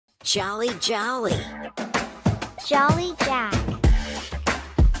Jolly Jolly. Jolly Jack.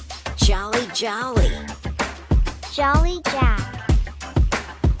 Jolly Jolly. Jolly Jack.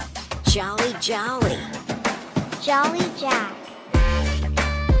 Jolly Jolly. Jolly Jack.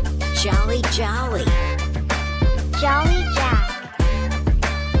 Jolly Jolly. Jolly Jack.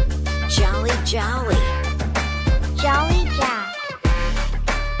 Jolly Jolly. Jolly Jack.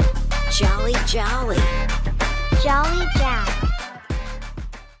 Jolly Jolly. Jolly Jack.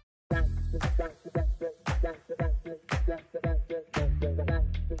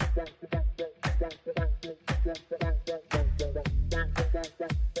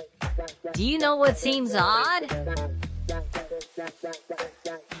 Do you know what seems odd?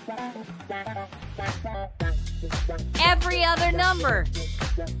 Every other number.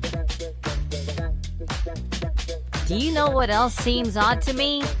 Do you know what else seems odd to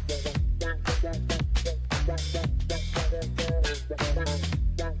me?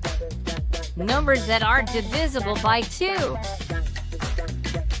 Numbers that aren't divisible by 2.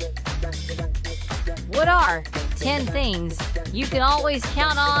 What are 10 things you can always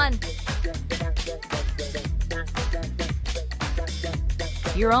count on?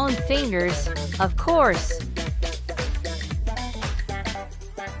 Your own fingers, of course.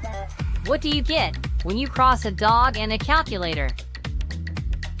 What do you get when you cross a dog and a calculator?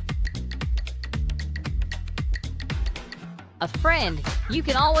 A friend you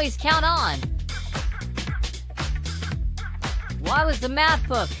can always count on. Why was the math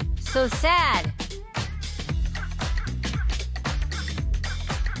book so sad?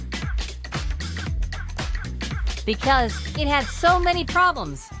 Because it had so many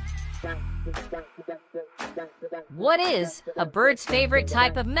problems. What is a bird's favorite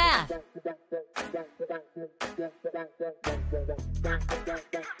type of math?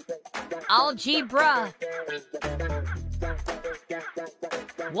 Algebra.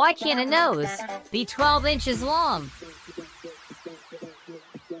 Why can't a nose be 12 inches long?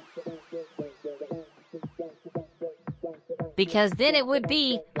 Because then it would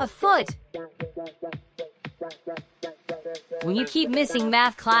be a foot. When you keep missing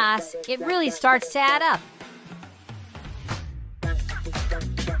math class, it really starts to add up.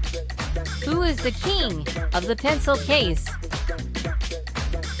 Who is the king of the pencil case?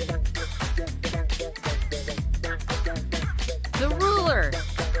 The ruler.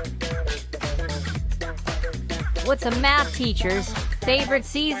 What's a math teacher's favorite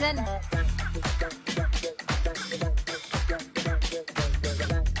season?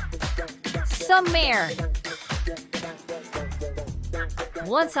 Summer.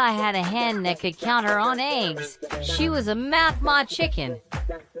 Once I had a hen that could count her own eggs. She was a math chicken.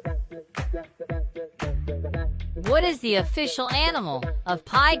 What is the official animal of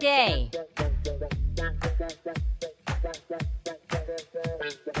Pi Day?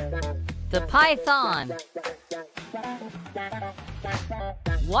 The python.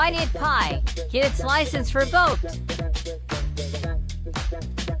 Why did Pi get its license revoked?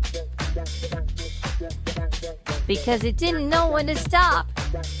 Because it didn't know when to stop.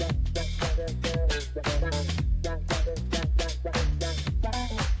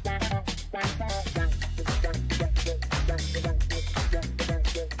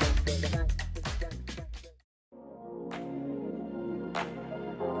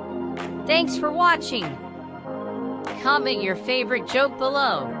 Thanks for watching. Comment your favorite joke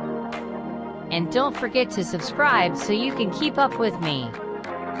below. And don't forget to subscribe so you can keep up with me.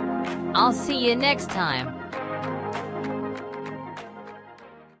 I'll see you next time.